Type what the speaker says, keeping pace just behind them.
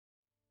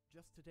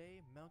Just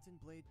today, Mountain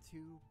Blade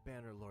 2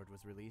 Bannerlord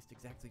was released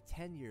exactly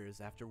 10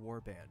 years after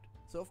Warband.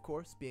 So of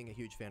course, being a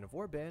huge fan of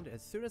Warband,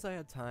 as soon as I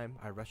had time,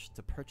 I rushed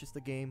to purchase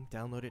the game,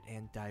 download it,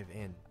 and dive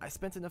in. I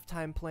spent enough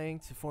time playing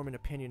to form an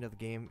opinion of the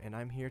game, and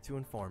I'm here to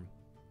inform.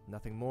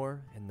 Nothing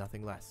more and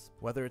nothing less.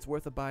 Whether it's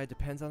worth a buy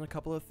depends on a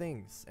couple of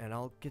things, and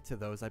I'll get to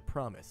those, I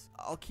promise.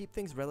 I'll keep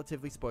things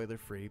relatively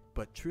spoiler-free,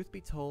 but truth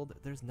be told,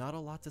 there's not a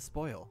lot to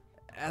spoil.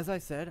 As I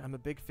said, I'm a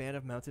big fan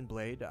of Mountain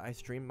Blade. I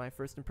streamed my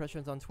first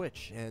impressions on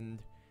Twitch,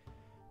 and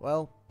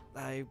well,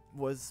 I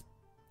was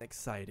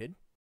excited.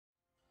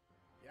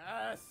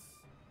 Yes!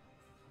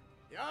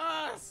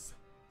 Yes!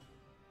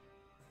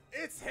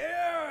 It's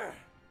here!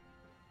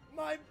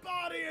 My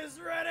body is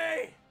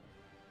ready!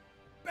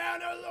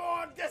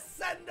 Bannerlord,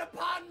 descend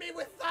upon me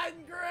with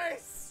thine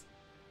grace!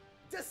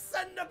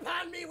 Descend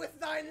upon me with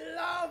thine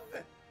love!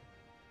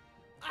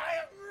 I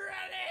am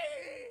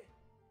ready!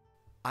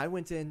 I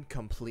went in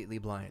completely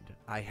blind.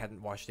 I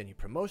hadn't watched any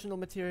promotional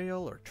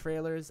material or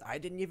trailers. I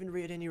didn't even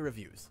read any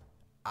reviews.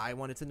 I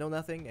wanted to know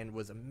nothing and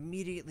was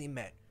immediately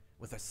met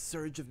with a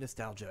surge of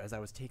nostalgia as I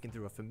was taken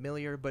through a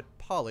familiar but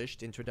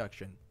polished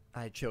introduction.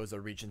 I chose a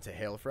region to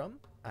hail from,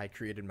 I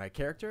created my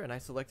character, and I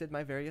selected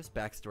my various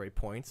backstory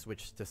points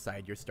which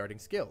decide your starting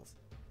skills.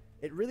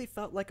 It really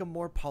felt like a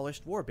more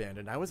polished Warband,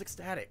 and I was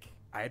ecstatic.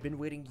 I had been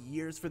waiting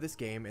years for this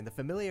game, and the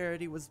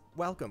familiarity was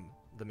welcome.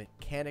 The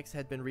mechanics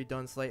had been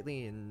redone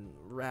slightly and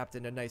wrapped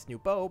in a nice new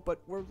bow,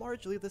 but were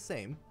largely the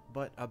same.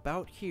 But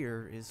about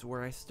here is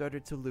where I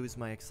started to lose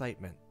my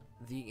excitement.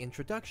 The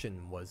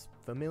introduction was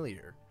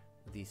familiar.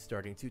 The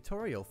starting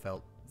tutorial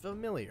felt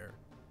familiar.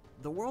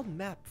 The world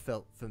map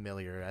felt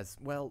familiar as,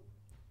 well,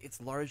 it's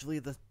largely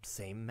the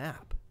same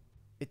map.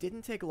 It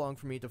didn't take long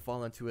for me to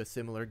fall into a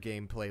similar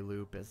gameplay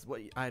loop as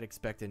what I'd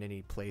expect in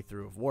any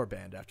playthrough of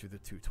Warband after the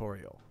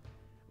tutorial.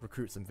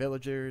 Recruit some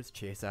villagers,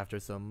 chase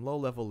after some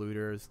low-level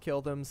looters,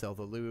 kill them, sell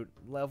the loot,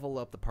 level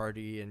up the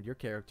party and your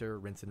character,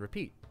 rinse and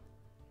repeat.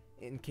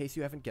 In case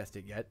you haven't guessed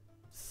it yet,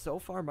 so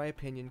far my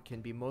opinion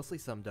can be mostly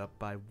summed up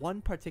by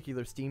one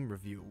particular Steam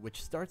review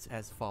which starts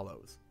as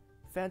follows.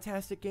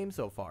 Fantastic game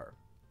so far.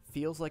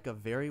 Feels like a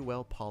very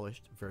well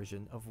polished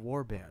version of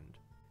Warband.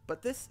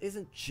 But this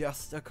isn't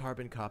just a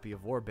carbon copy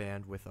of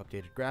Warband with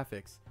updated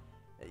graphics.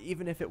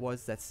 Even if it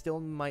was, that still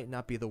might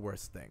not be the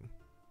worst thing.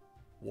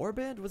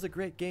 Warband was a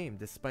great game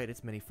despite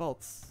its many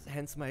faults,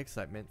 hence my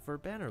excitement for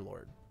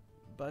Bannerlord.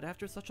 But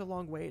after such a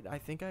long wait, I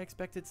think I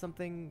expected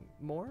something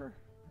more?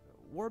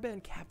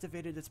 Warband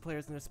captivated its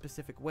players in a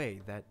specific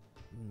way that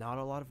not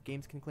a lot of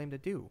games can claim to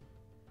do.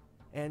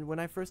 And when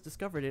I first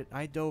discovered it,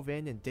 I dove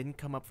in and didn't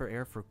come up for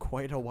air for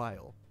quite a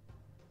while.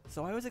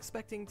 So I was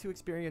expecting to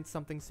experience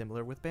something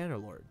similar with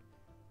Bannerlord,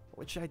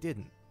 which I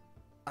didn't.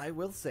 I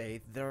will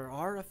say, there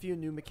are a few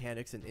new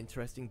mechanics and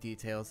interesting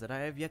details that I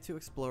have yet to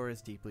explore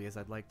as deeply as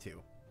I'd like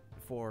to.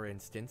 For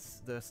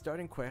instance, the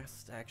starting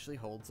quest actually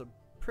holds a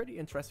pretty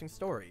interesting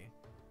story.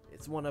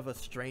 It's one of a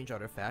strange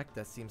artifact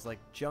that seems like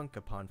junk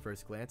upon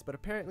first glance, but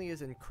apparently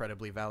is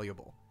incredibly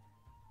valuable.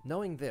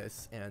 Knowing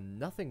this, and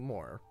nothing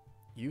more,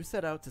 you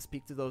set out to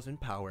speak to those in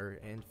power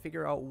and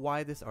figure out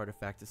why this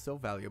artifact is so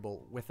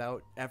valuable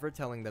without ever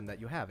telling them that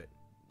you have it.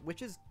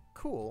 Which is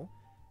cool,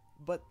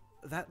 but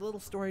that little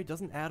story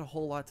doesn't add a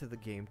whole lot to the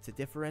game to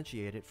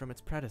differentiate it from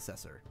its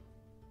predecessor.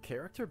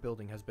 Character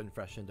building has been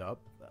freshened up.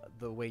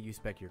 The way you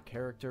spec your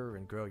character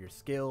and grow your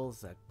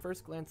skills at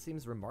first glance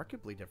seems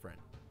remarkably different.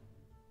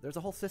 There's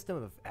a whole system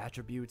of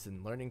attributes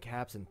and learning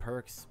caps and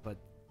perks, but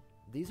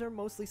these are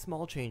mostly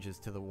small changes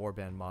to the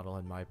Warband model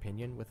in my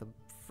opinion, with a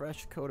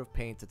fresh coat of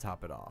paint to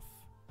top it off.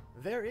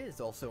 There is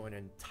also an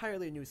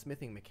entirely new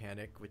smithing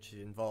mechanic, which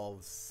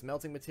involves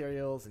smelting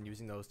materials and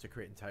using those to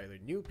create entirely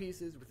new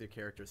pieces with your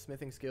character's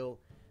smithing skill,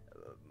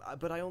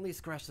 but I only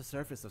scratched the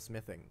surface of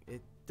smithing.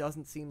 It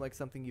doesn't seem like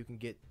something you can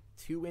get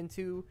too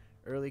into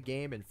early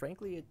game, and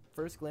frankly, at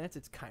first glance,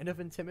 it's kind of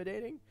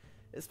intimidating,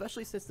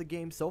 especially since the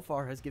game so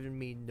far has given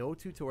me no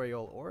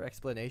tutorial or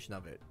explanation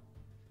of it.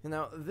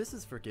 Now, this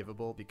is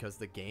forgivable because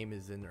the game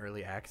is in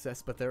early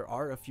access, but there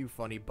are a few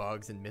funny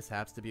bugs and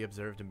mishaps to be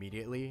observed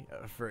immediately.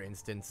 For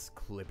instance,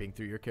 clipping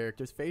through your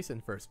character's face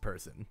in first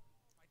person.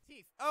 My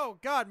teeth! Oh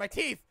god, my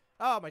teeth!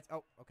 Oh,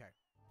 okay.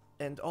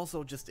 And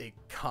also just a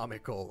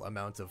comical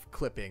amount of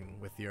clipping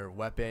with your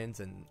weapons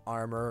and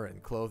armor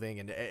and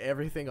clothing and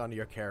everything on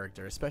your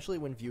character, especially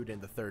when viewed in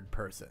the third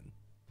person.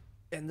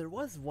 And there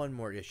was one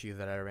more issue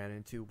that I ran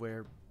into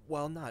where,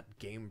 while not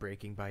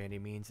game-breaking by any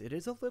means, it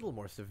is a little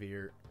more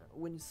severe.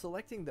 When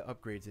selecting the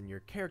upgrades in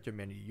your character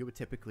menu, you would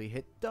typically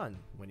hit done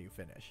when you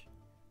finish.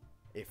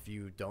 If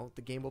you don't,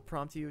 the game will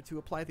prompt you to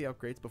apply the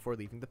upgrades before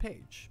leaving the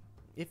page.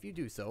 If you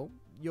do so,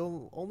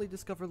 you'll only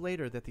discover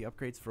later that the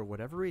upgrades for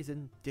whatever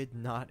reason did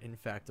not in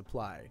fact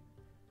apply.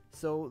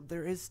 So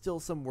there is still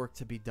some work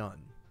to be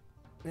done.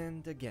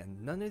 And again,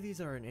 none of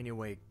these are in any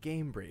way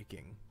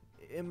game-breaking.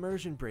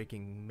 Immersion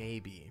breaking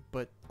maybe,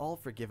 but all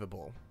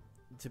forgivable.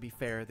 To be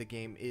fair, the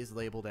game is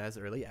labeled as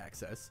early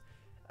access.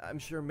 I'm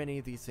sure many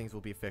of these things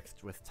will be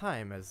fixed with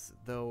time, as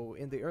though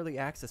in the early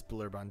access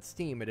blurb on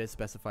Steam it is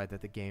specified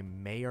that the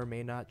game may or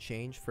may not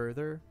change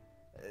further.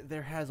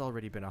 There has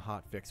already been a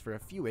hotfix for a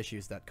few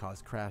issues that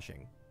cause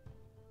crashing.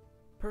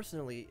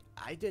 Personally,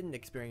 I didn't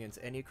experience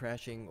any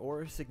crashing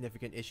or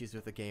significant issues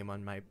with the game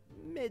on my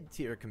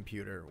mid-tier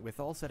computer with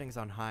all settings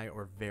on high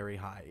or very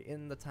high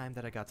in the time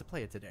that I got to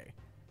play it today.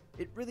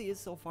 It really is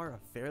so far a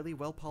fairly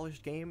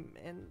well-polished game,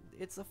 and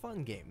it's a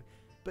fun game,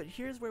 but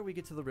here's where we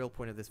get to the real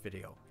point of this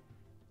video.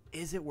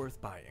 Is it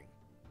worth buying?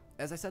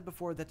 As I said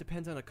before, that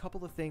depends on a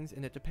couple of things,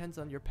 and it depends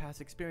on your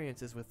past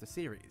experiences with the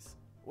series.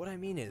 What I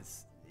mean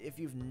is, if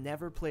you've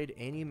never played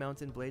any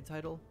Mount & Blade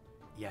title,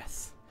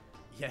 yes,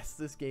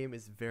 this game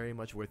is very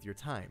much worth your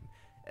time,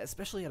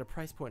 especially at a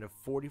price point of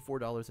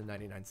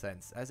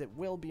 $44.99, as it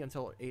will be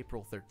until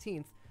April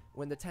 13th,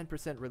 when the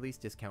 10% release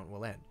discount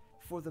will end.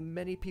 For the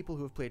many people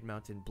who have played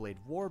Mount & Blade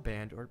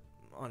Warband, or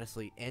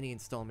honestly any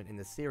installment in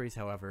the series,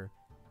 however,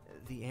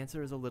 the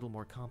answer is a little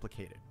more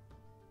complicated.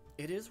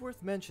 It is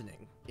worth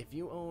mentioning, if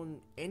you own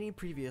any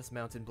previous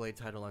Mount & Blade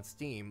title on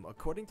Steam,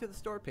 according to the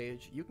store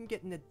page, you can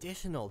get an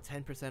additional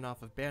 10%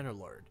 off of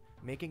Bannerlord,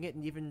 making it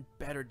an even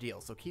better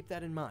deal, so keep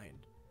that in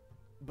mind.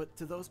 But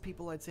to those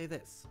people I'd say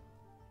this: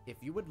 if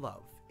you would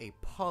love a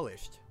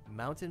polished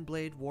Mount &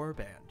 Blade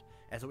Warband,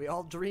 as we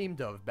all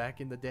dreamed of back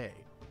in the day,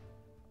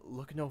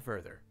 look no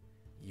further.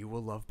 You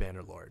will love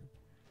Bannerlord.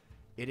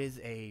 It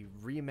is a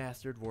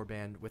remastered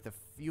warband with a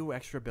few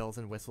extra bells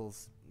and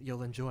whistles.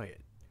 You'll enjoy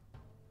it.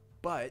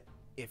 But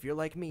if you're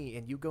like me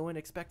and you go in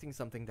expecting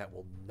something that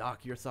will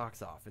knock your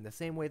socks off in the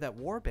same way that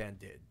Warband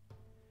did,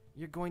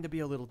 you're going to be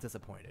a little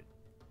disappointed.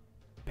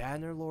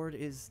 Bannerlord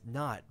is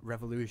not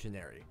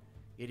revolutionary.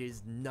 It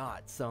is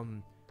not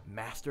some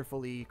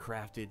masterfully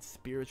crafted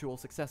spiritual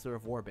successor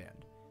of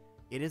Warband.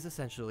 It is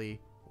essentially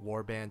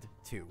Warband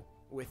 2,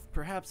 with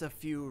perhaps a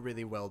few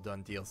really well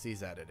done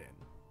DLCs added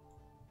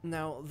in.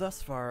 Now,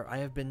 thus far, I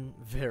have been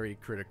very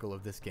critical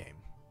of this game.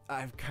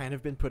 I've kind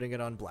of been putting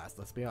it on blast,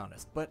 let's be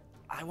honest, but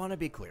I want to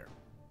be clear.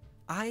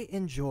 I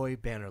enjoy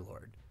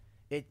Bannerlord.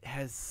 It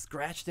has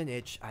scratched an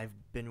itch I've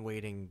been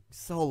waiting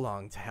so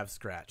long to have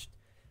scratched.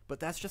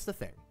 But that's just the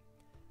thing.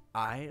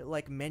 I,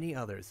 like many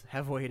others,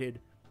 have waited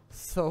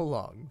so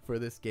long for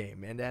this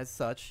game, and as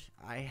such,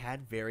 I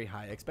had very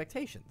high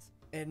expectations.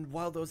 And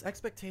while those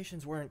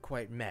expectations weren't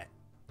quite met,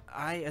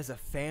 I, as a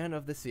fan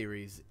of the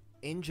series,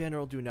 in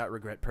general do not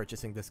regret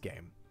purchasing this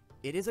game.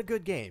 It is a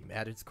good game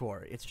at its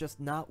core, it's just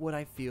not what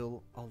I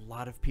feel a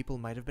lot of people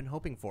might have been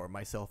hoping for,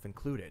 myself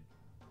included.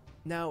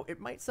 Now, it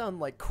might sound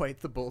like quite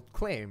the bold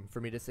claim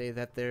for me to say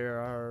that there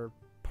are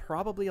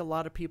probably a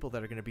lot of people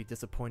that are going to be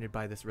disappointed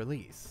by this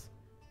release.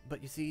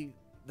 But you see,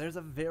 there's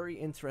a very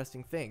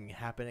interesting thing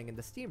happening in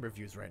the Steam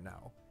reviews right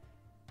now.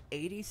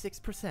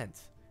 86%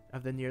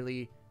 of the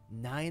nearly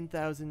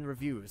 9,000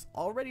 reviews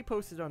already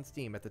posted on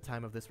Steam at the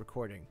time of this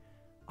recording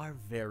are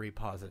very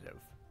positive.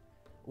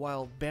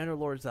 While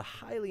Bannerlord's a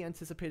highly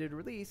anticipated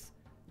release,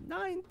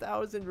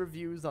 9,000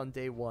 reviews on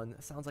day one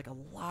sounds like a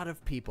lot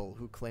of people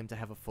who claim to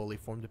have a fully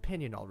formed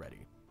opinion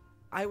already.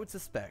 I would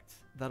suspect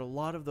that a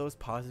lot of those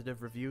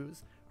positive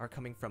reviews are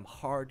coming from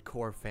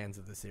hardcore fans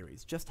of the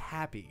series, just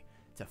happy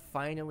to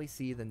finally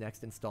see the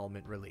next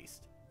installment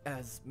released.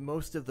 As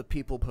most of the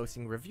people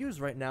posting reviews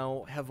right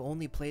now have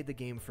only played the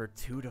game for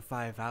 2 to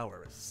 5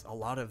 hours, a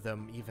lot of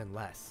them even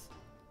less.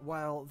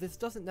 While this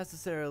doesn't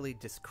necessarily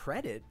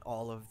discredit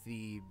all of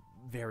the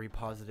very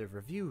positive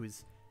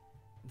reviews,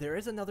 there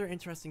is another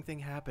interesting thing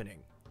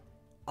happening.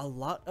 A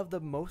lot of the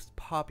most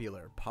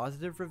popular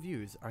positive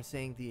reviews are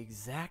saying the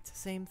exact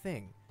same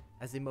thing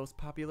as the most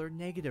popular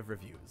negative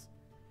reviews,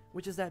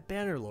 which is that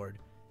Bannerlord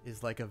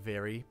is like a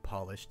very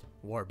polished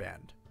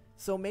warband.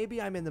 So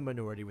maybe I'm in the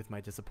minority with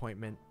my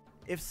disappointment.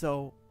 If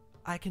so,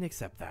 I can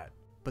accept that.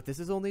 But this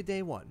is only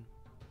day one.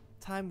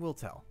 Time will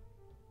tell.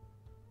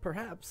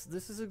 Perhaps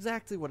this is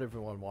exactly what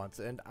everyone wants,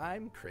 and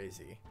I'm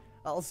crazy.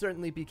 I'll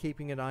certainly be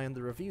keeping an eye on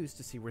the reviews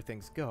to see where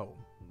things go.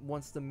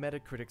 Once the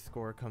Metacritic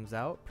score comes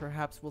out,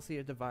 perhaps we'll see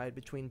a divide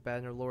between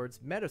Bannerlord's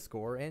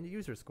Metascore and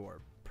user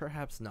score.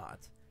 Perhaps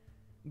not.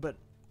 But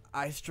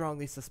I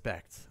strongly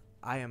suspect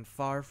I am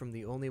far from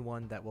the only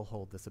one that will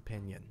hold this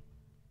opinion.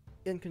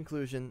 In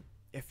conclusion,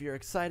 if you're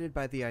excited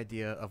by the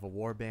idea of a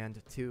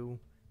Warband 2,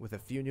 with a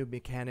few new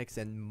mechanics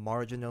and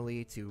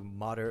marginally to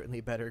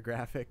moderately better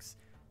graphics,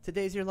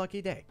 today's your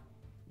lucky day.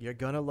 You're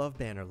gonna love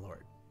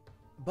Bannerlord.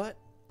 But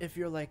if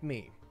you're like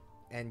me,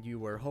 and you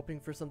were hoping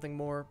for something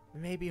more,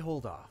 maybe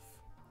hold off.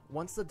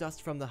 Once the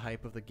dust from the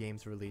hype of the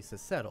game's release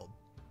has settled,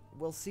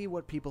 we'll see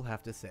what people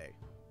have to say.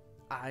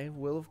 I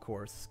will, of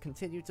course,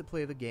 continue to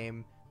play the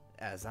game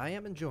as I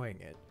am enjoying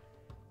it,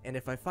 and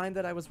if I find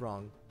that I was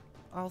wrong,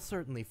 I'll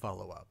certainly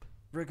follow up.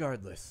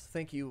 Regardless,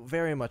 thank you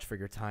very much for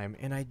your time,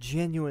 and I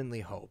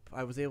genuinely hope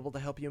I was able to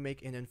help you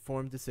make an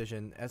informed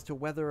decision as to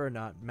whether or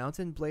not Mount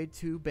 & Blade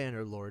 2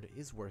 Bannerlord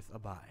is worth a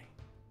buy.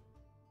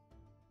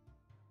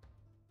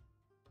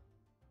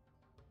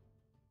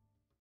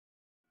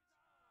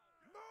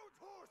 Mount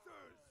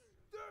horses!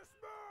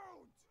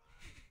 Dismount!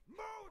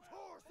 Mount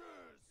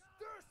horses!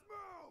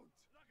 Dismount!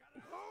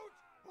 Mount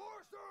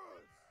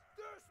horses!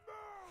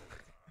 Dismount!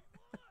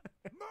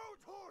 Mount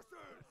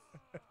horses!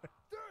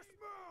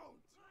 Dismount!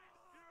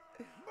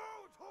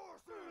 Mount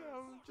horses!